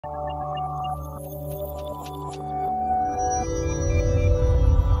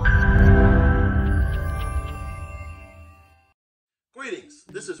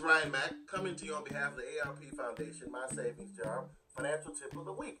This is Ryan Mack coming to you on behalf of the ARP Foundation, My Savings Jar, Financial Tip of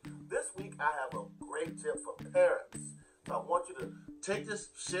the Week. This week I have a great tip for parents. So I want you to take this,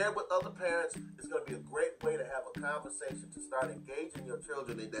 share it with other parents. It's going to be a great way to have a conversation to start engaging your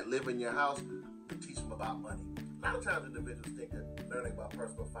children that live in your house to teach them about money. A lot of times individuals think that learning about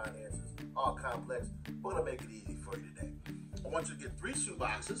personal finances is all complex. We're going to make it easy for you today. I want you to get 3 shoe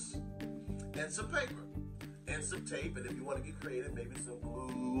boxes and some paper and some tape, and if you want to get creative, maybe some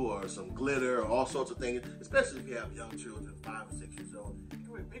glue or some glitter or all sorts of things, especially if you have young children, 5 or 6 years old.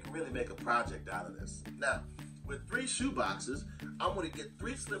 We can really make a project out of this. Now, with 3 shoe boxes, I'm going to get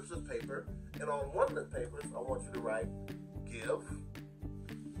 3 slips of paper, and on one of the papers, I want you to write give,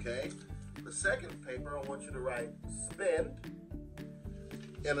 okay? The second paper, I want you to write spend,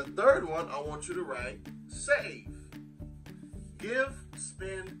 and the third one, I want you to write save. Give,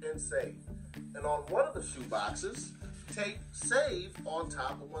 spend, and save. And on one of the shoe boxes, take save on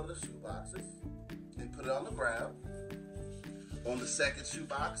top of one of the shoe boxes and put it on the ground. On the second shoe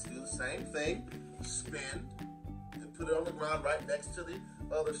box, do the same thing, spend, and put it on the ground right next to the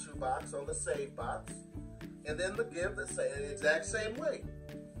other shoe box on the save box. And then the give, the exact same way.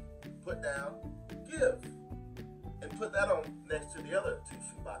 Put down give, and put that on next to the other 2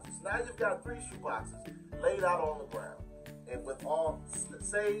 shoe boxes. Now you've got 3 shoe boxes laid out on the ground. And with all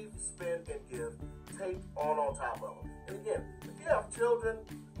save, spend, and give taped on top of them. And again, if you have children,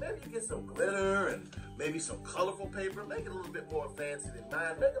 maybe you get some glitter and maybe some colorful paper. Make it a little bit more fancy than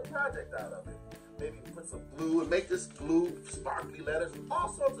mine. Make a project out of it. Maybe put some glue and make this glue sparkly letters.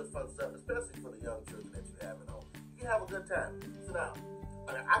 All sorts of fun stuff, especially for the young children that you have at home. You can have a good time. So now,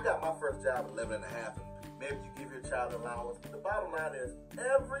 I got my first job at 11 and a half, and maybe you give your child an allowance. But the bottom line is,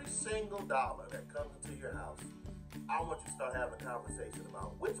 every single dollar that comes into your house, I want you to start having a conversation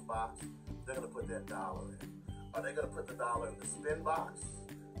about which box they're going to put that dollar in. Are they going to put the dollar in the spend box,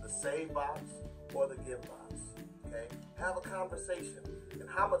 the save box, or the give box? Okay? Have a conversation. And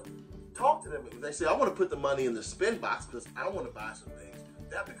how much? Talk to them. If they say, I want to put the money in the spend box because I want to buy some things,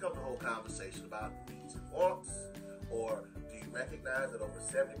 that becomes a whole conversation about needs and wants. Or do you recognize that over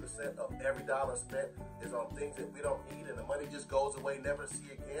 70% of every dollar spent is on things that we don't need and the money just goes away, never to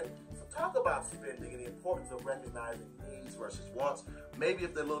see again? So talk about spending and the importance of recognizing needs versus wants. Maybe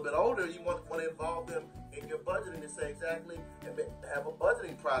if they're a little bit older, you want to involve them in your budgeting to say exactly, and have a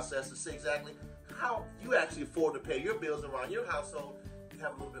budgeting process to say exactly how you actually afford to pay your bills around your household. You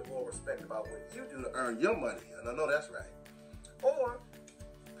have a little bit more respect about what you do to earn your money, and I know that's right. Or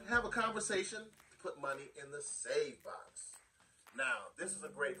have a conversation, put money in the save box. Now, this is a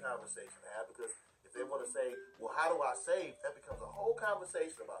great conversation to have because if they want to say, well, how do I save? That becomes a whole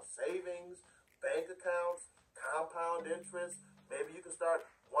conversation about savings, bank accounts, compound interest. Maybe you can start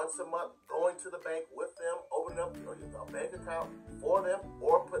once a month going to the bank with them, opening up a bank account for them,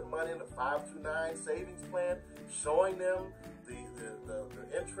 or put money in a 529 savings plan, showing them the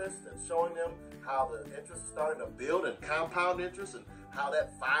interest and showing them how the interest is starting to build and compound interest and how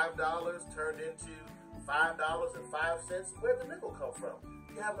that $5 turned into $5.05. Where did the nickel come from?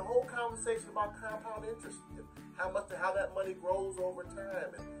 You have the whole conversation about compound interest and how that money grows over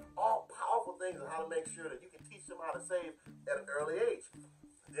time and all powerful things on how to make sure that you can teach them how to save at an early age.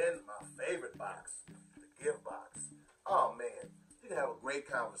 Then my favorite box, the give box. Oh man, you can have a great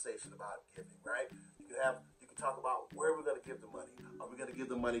conversation about giving, right? You can talk about where we're going to give the money. Are we going to give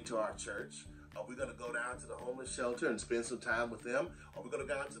the money to our church? Are we going to go down to the homeless shelter and spend some time with them? Are we going to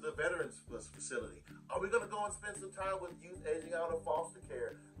go down to the veterans facility? Are we going to go and spend some time with youth aging out of foster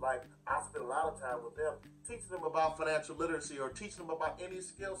care? Like, I spend a lot of time with them, teaching them about financial literacy or teaching them about any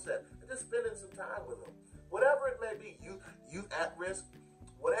skill set and just spending some time with them. Whatever it may be, youth at risk,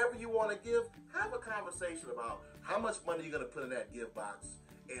 whatever you want to give, have a conversation about how much money you're going to put in that give box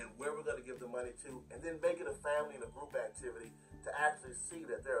and where we're going to give the money to, and then make it a family and a group activity to actually see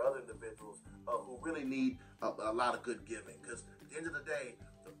that there are other individuals who really need a lot of good giving. Because at the end of the day,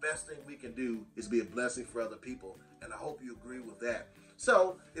 the best thing we can do is be a blessing for other people, and I hope you agree with that.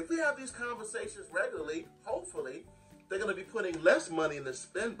 So if we have these conversations regularly, hopefully they're going to be putting less money in the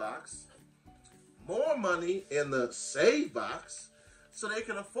spend box, more money in the save box, so they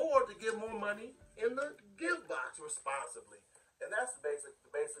can afford to give more money in the give box responsibly. And that's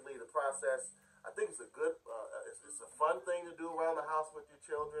basically the process. I think it's a good, it's a fun thing to do around the house with your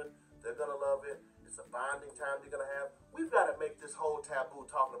children. They're going to love it. It's a bonding time you're going to have. We've got to make this whole taboo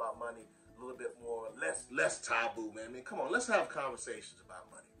talking about money a little bit more, less taboo, man. I mean, come on, let's have conversations about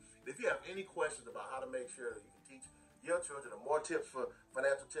money. If you have any questions about how to make sure that you can teach your children or more tips for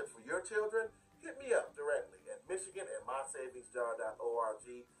financial tips for your children, hit me up directly at Michigan at MySavingsJar.org.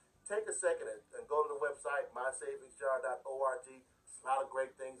 Take a second and go to the website, MySavingsJar.org. There's a lot of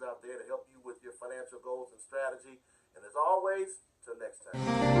great things out there to help you with your financial goals and strategy. And as always, till next time.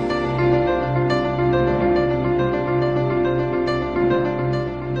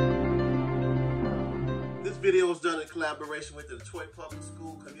 This video was done in collaboration with the Detroit Public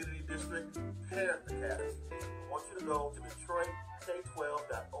School Community District Parent Academy. I want you to go to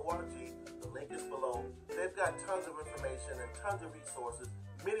DetroitK12.org. The link is below. They've got tons of information and tons of resources.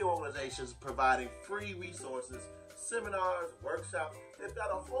 Many organizations providing free resources, seminars, workshops. They've got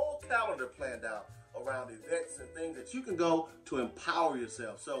a whole calendar planned out around events and things that you can go to empower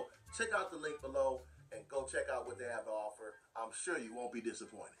yourself. So check out the link below and go check out what they have to offer. I'm sure you won't be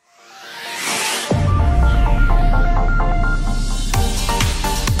disappointed.